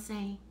understand what I'm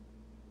saying?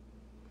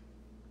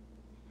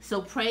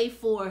 So pray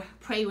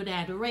with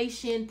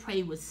adoration,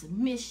 pray with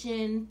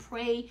submission,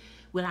 pray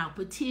without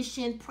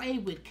petition, pray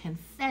with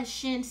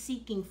confession,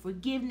 seeking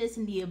forgiveness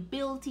and the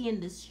ability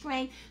and the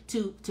strength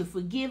to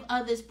forgive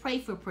others. Pray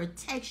for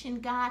protection,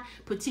 God,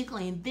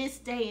 particularly in this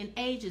day and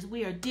age as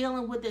we are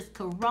dealing with this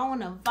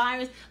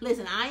coronavirus.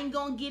 Listen, I ain't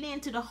gonna get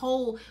into the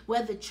whole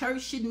whether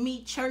church should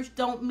meet, church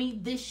don't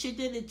meet, this should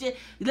do.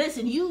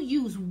 Listen, you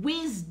use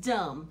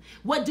wisdom.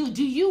 What do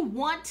you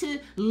want to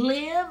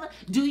live?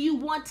 Do you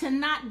want to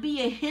not be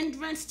a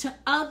hindrance to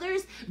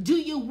others? Do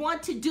you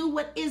want to do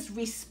what is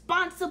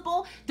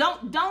responsible?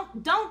 Don't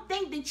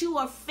think that you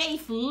are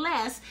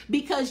faithless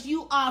because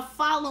you are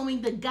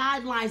following the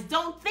guidelines.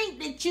 Don't think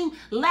that you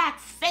lack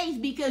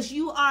faith because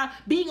you are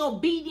being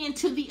obedient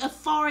to the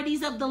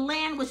authorities of the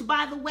land, which,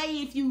 by the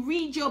way, if you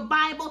read your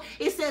Bible,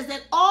 it says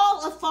that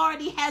all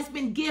authority has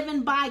been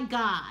given by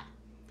God.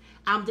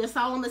 That's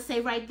all I'm going to say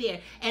right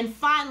there. And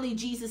finally,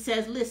 Jesus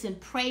says, listen,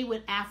 pray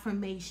with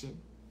affirmation.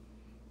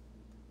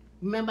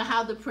 Remember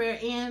how the prayer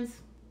ends?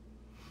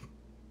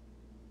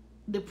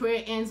 The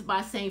prayer ends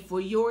by saying, for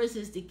yours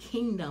is the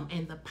kingdom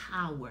and the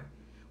power.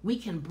 We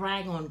can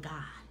brag on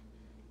God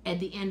at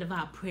the end of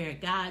our prayer.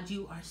 God,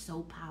 you are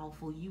so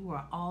powerful. You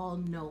are all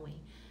knowing.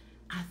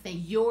 I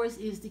think yours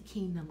is the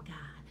kingdom, God.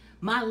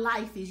 My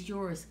life is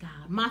yours,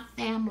 God. My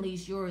family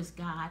is yours,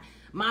 God.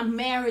 My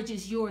marriage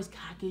is yours,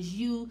 God, because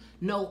you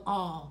know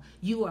all.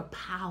 You are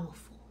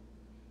powerful.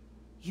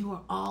 You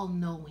are all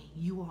knowing.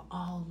 You are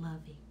all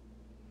loving.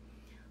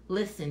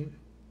 Listen,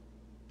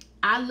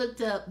 I looked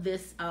up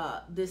this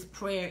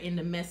prayer in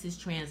the Message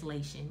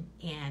translation,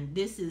 and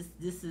this is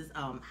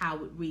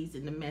how it reads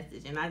in the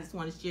Message, and I just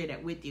want to share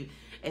that with you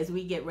as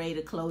we get ready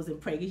to close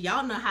and pray, because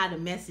y'all know how the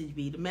Message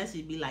be. The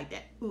Message be like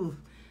that,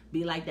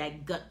 be like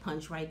that gut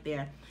punch right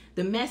there.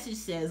 The Message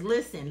says,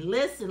 listen,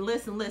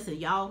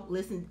 y'all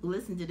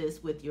listen to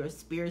this with your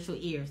spiritual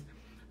ears.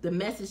 The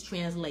Message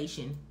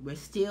translation, we're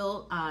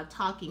still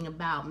talking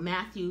about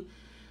Matthew,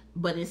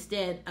 but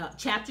instead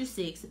chapter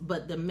 6,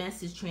 but the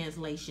Message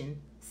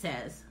translation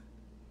says,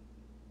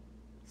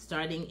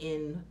 starting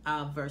in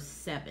verse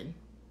 7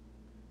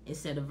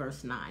 instead of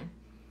verse 9,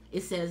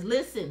 it says,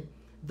 listen,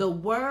 the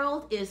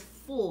world is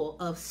full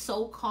of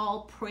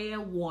so-called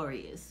prayer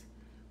warriors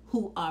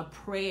who are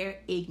prayer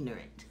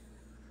ignorant.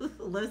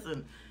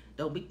 Listen,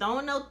 don't be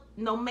throwing no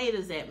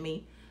tomatoes at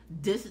me.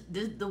 This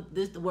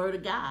the word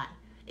of God.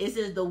 It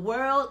says the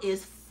world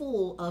is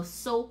full of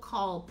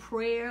so-called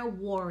prayer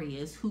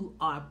warriors who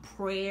are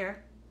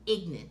prayer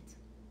ignorant.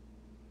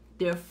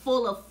 They're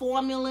full of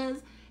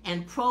formulas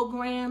and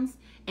programs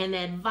and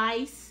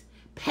advice,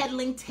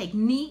 peddling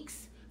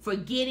techniques for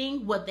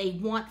getting what they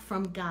want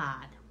from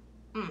God.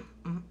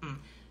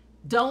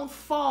 Don't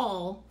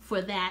fall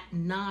for that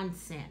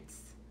nonsense.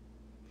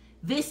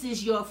 This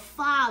is your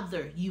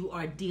Father you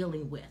are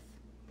dealing with,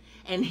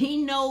 and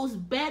He knows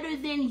better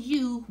than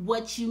you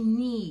what you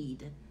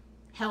need.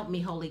 Help me,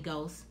 Holy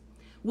Ghost.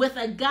 With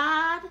a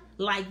God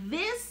like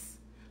this,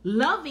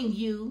 loving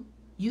you,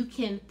 you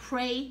can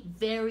pray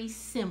very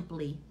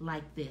simply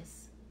like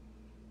this.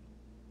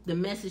 The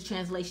Message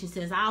translation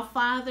says, our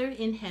Father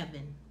in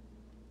heaven,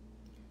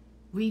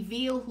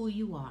 reveal who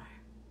you are.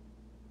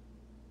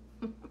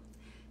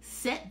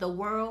 Set the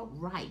world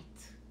right.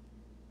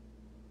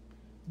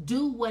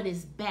 Do what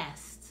is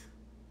best,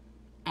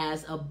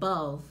 as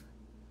above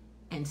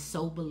and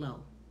so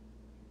below.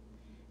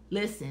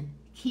 Listen,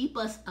 keep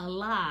us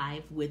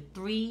alive with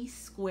 3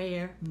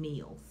 square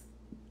meals.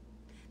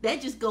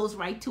 That just goes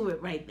right to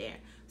it right there.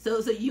 So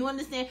you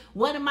understand,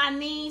 what are my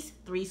needs?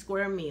 3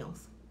 square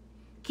meals.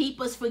 Keep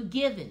us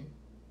forgiven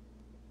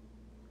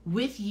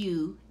with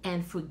you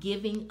and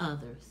forgiving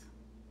others.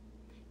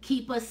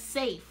 Keep us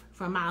safe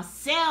from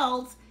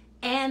ourselves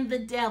and the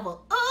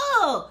devil.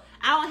 Oh,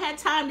 I don't have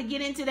time to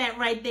get into that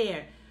right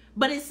there.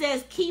 But it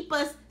says keep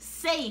us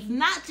safe,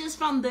 not just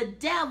from the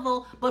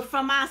devil, but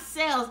from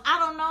ourselves. I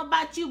don't know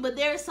about you, but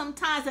there are some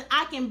times that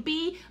I can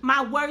be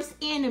my worst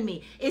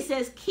enemy. It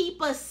says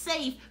keep us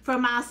safe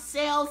from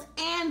ourselves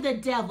and the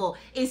devil.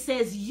 It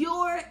says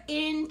you're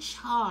in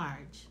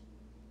charge.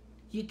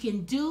 You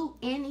can do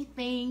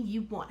anything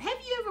you want. Have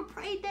you ever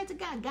prayed that to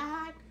God?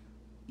 God,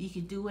 you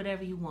can do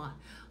whatever you want.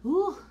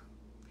 Ooh,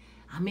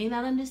 I may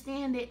not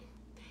understand it.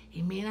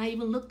 It may not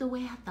even look the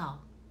way I thought.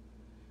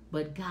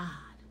 But God,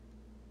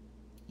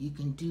 you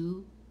can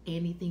do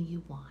anything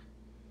you want.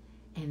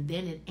 And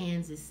then it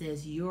ends, it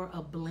says, you're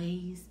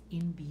ablaze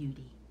in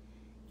beauty.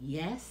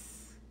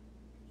 Yes,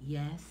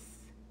 yes,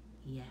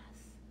 yes.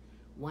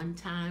 One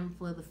time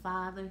for the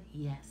Father,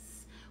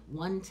 yes.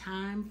 One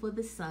time for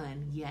the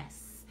Son,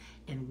 yes.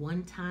 And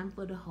one time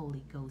for the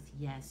Holy Ghost,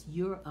 yes.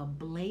 You're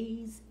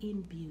ablaze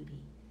in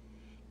beauty.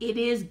 It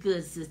is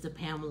good, Sister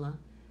Pamela.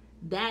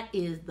 That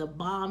is the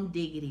bomb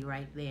diggity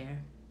right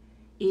there.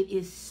 It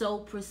is so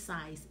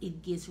precise.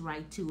 It gets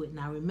right to it.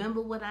 Now remember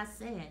what I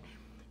said.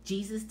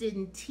 Jesus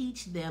didn't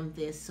teach them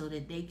this so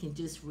that they can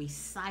just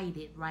recite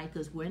it, right?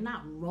 Because we're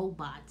not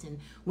robots and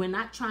we're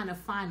not trying to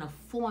find a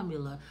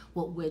formula.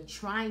 What we're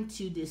trying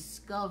to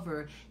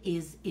discover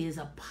is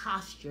a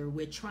posture.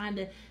 We're trying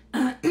to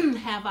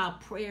have our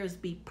prayers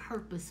be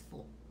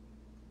purposeful.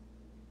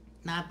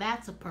 Now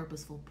that's a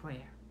purposeful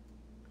prayer.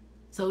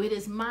 So it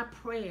is my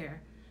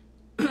prayer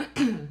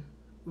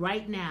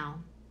right now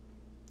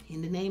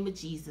in the name of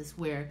Jesus,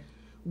 where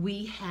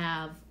we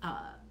have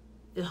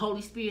the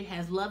Holy Spirit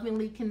has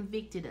lovingly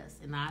convicted us.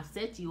 And I've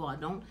said to you all,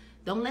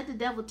 don't let the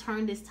devil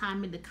turn this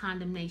time into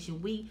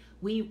condemnation. We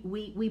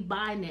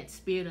bind that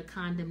spirit of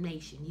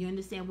condemnation. You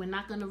understand? We're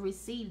not going to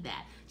receive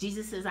that.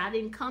 Jesus says, I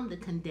didn't come to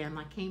condemn.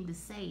 I came to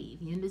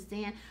save. You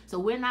understand? So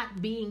we're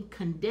not being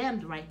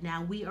condemned right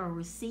now. We are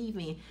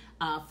receiving,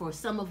 for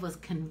some of us,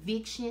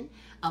 conviction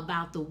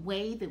about the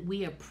way that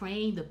we are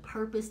praying, the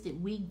purpose that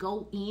we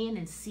go in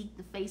and seek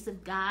the face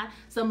of God.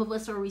 Some of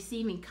us are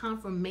receiving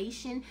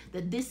confirmation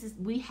that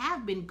we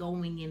have been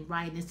going in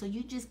right. And so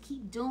you just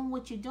keep doing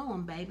what you're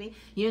doing, baby.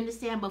 You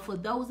understand? But for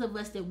those of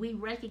us that we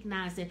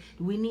recognize that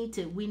we need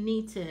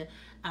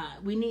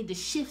to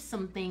shift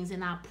some things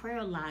in our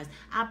prayer lives,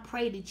 I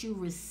pray that you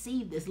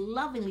receive this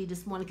lovingly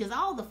this morning, because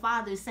all the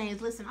Father is saying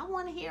is, listen, I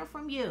want to hear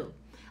from you.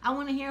 I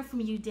want to hear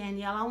from you,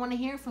 Danielle. I want to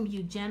hear from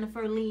you,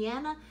 Jennifer,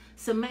 Leanna,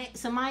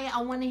 Samaya.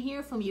 I want to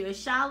hear from you.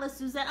 Ashala,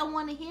 Suzette, I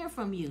want to hear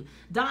from you.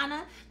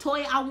 Donna,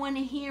 Toya, I want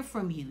to hear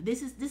from you.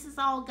 This is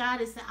all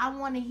God is saying. I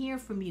want to hear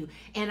from you.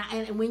 And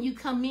when you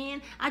come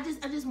in, I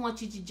just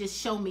want you to just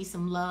show me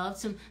some love,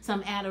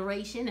 some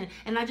adoration,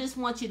 and I just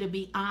want you to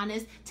be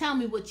honest. Tell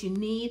me what you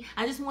need.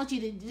 I just want you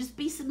to just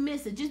be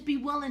submissive. Just be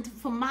willing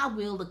for my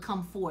will to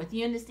come forth.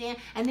 You understand?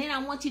 And then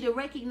I want you to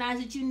recognize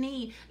that you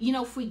need,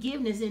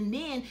 forgiveness, and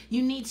then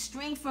you need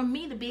strength from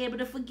me to be able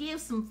to forgive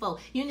some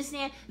folk. You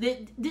understand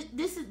that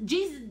this is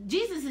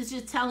Jesus is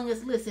just telling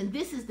us, listen,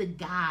 this is the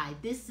guide,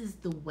 this is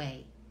the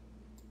way.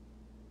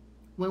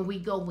 When we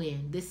go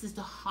in, this is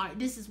the heart,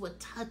 this is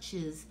what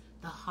touches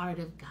the heart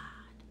of God.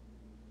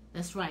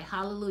 That's right.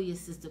 Hallelujah,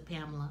 Sister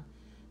Pamela.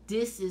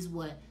 This is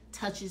what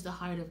touches the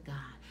heart of God.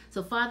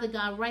 So Father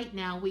God, right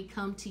now we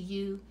come to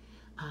you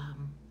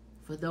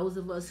for those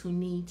of us who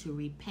need to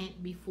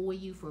repent before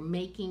you for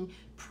making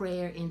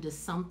prayer into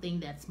something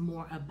that's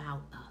more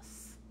about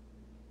us.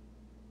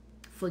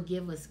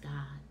 Forgive us, God.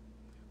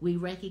 We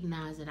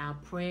recognize that our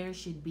prayer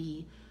should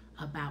be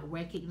about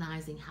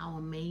recognizing how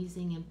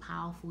amazing and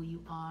powerful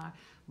you are,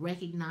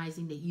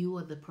 recognizing that you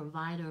are the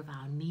provider of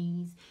our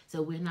needs,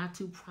 so we're not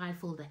too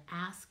prideful to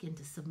ask and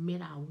to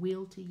submit our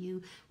will to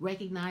you,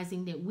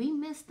 recognizing that we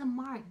missed the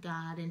mark,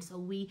 God, and so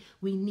we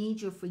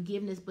need your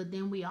forgiveness, but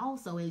then we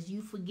also, as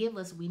you forgive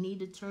us, we need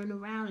to turn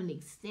around and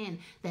extend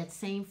that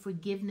same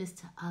forgiveness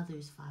to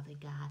others, Father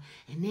God.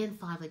 And then,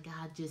 Father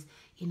God, just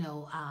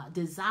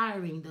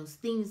desiring those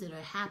things that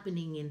are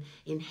happening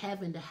in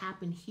heaven to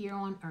happen here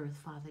on earth,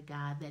 Father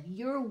God, that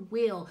your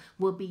will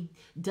be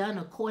done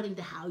according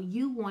to how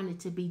you want it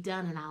to be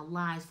done in our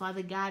lives,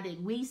 Father God, that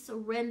we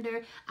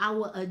surrender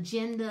our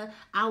agenda,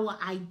 our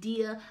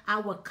idea,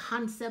 our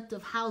concept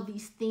of how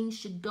these things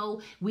should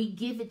go. We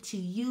give it to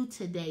you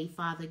today,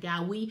 Father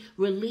God. We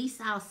release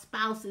our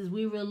spouses,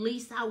 we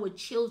release our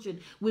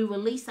children, we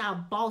release our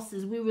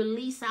bosses, we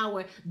release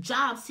our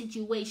job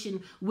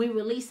situation, we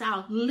release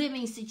our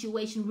living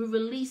situation, we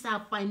release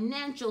our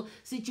financial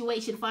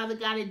situation, Father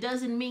God. It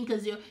doesn't mean,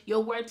 because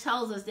your word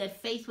tells us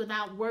that faith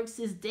without works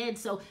is dead.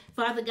 So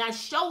Father God,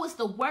 show us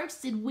the works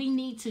that we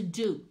need to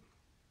do.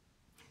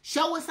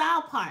 Show us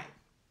our part,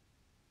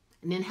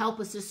 and then help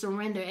us to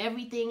surrender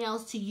everything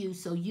else to you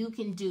so you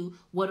can do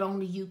what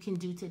only you can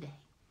do today.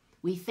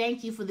 We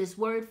thank you for this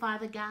word,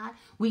 Father God.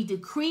 We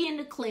decree and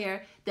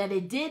declare that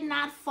it did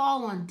not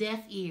fall on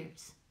deaf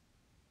ears,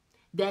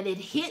 that it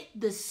hit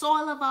the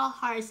soil of our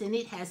hearts and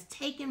it has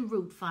taken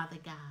root, Father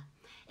God.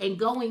 And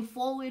going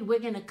forward, we're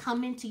going to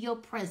come into your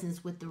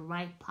presence with the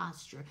right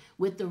posture,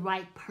 with the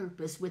right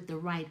purpose, with the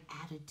right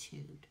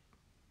attitude.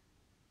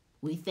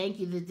 We thank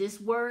you that this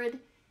word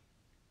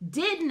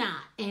did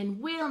not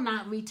and will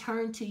not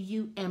return to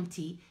you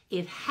empty.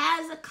 It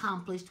has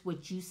accomplished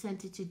what you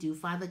sent it to do.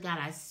 Father God,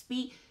 I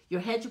speak your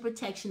hedge of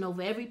protection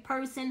over every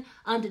person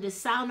under the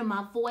sound of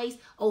my voice,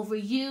 over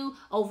you,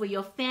 over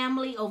your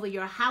family, over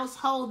your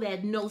household,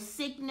 that no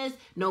sickness,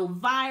 no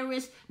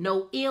virus,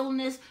 no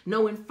illness,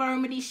 no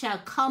infirmity shall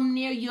come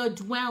near your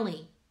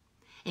dwelling.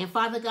 And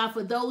Father God,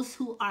 for those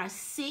who are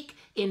sick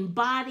in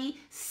body,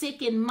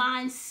 sick in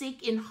mind,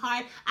 sick in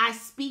heart, I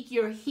speak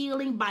your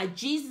healing. By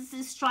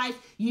Jesus' stripes,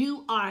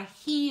 you are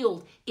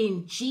healed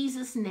in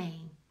Jesus'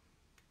 name.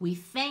 We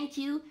thank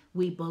you,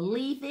 we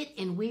believe it,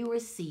 and we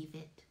receive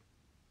it.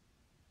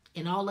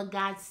 And all of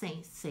God's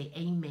saints say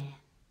amen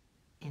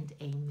and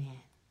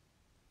amen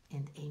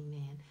and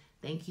amen.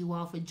 Thank you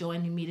all for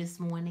joining me this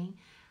morning.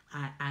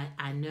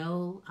 I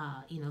know,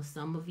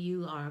 some of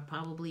you are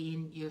probably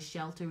in your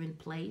shelter in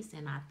place,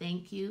 and I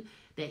thank you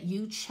that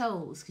you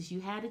chose, because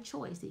you had a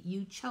choice, that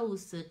you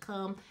chose to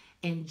come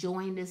and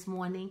join this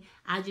morning.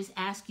 I just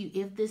ask you,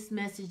 if this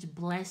message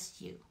blessed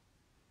you,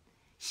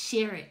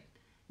 share it.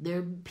 There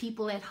are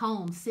people at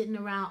home sitting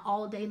around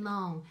all day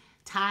long,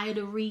 tired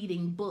of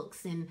reading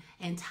books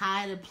and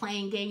tired of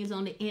playing games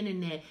on the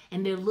internet,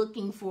 and they're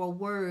looking for a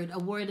word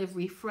of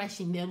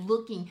refreshing. They're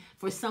looking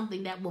for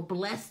something that will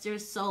bless their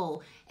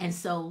soul. And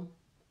so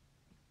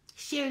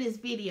share this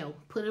video,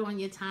 put it on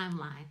your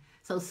timeline,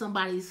 so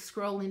somebody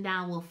scrolling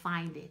down will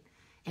find it,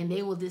 and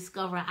they will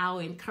discover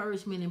our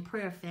encouragement and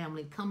prayer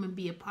family. Come and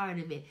be a part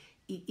of it,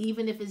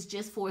 even if it's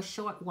just for a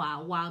short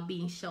while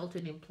being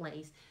sheltered in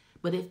place.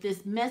 But if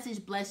this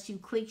message blessed you,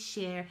 click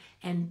share.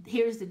 And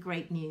here's the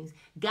great news.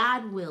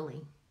 God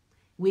willing,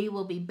 we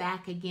will be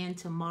back again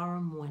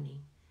tomorrow morning.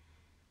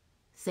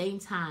 Same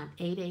time,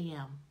 8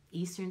 a.m.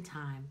 Eastern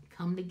time.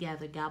 Come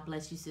together. God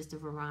bless you, Sister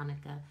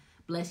Veronica.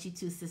 Bless you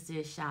too, Sister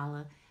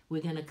Ishala.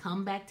 We're going to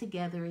come back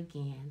together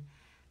again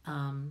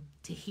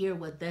to hear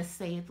what thus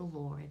saith the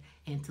Lord,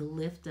 and to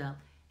lift up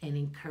and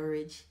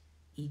encourage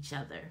each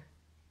other.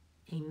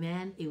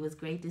 Amen. It was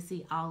great to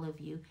see all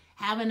of you.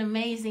 Have an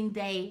amazing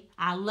day.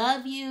 I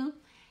love you.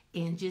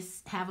 And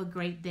just have a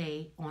great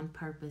day on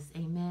purpose.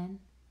 Amen.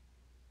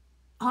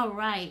 All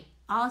right.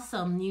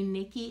 Awesome. You,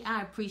 Nikki.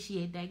 I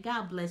appreciate that.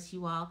 God bless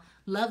you all.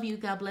 Love you.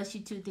 God bless you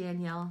too,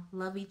 Danielle.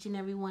 Love each and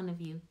every one of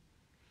you.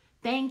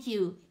 Thank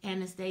you,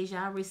 Anastasia.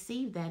 I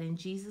received that in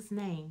Jesus'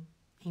 name.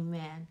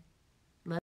 Amen.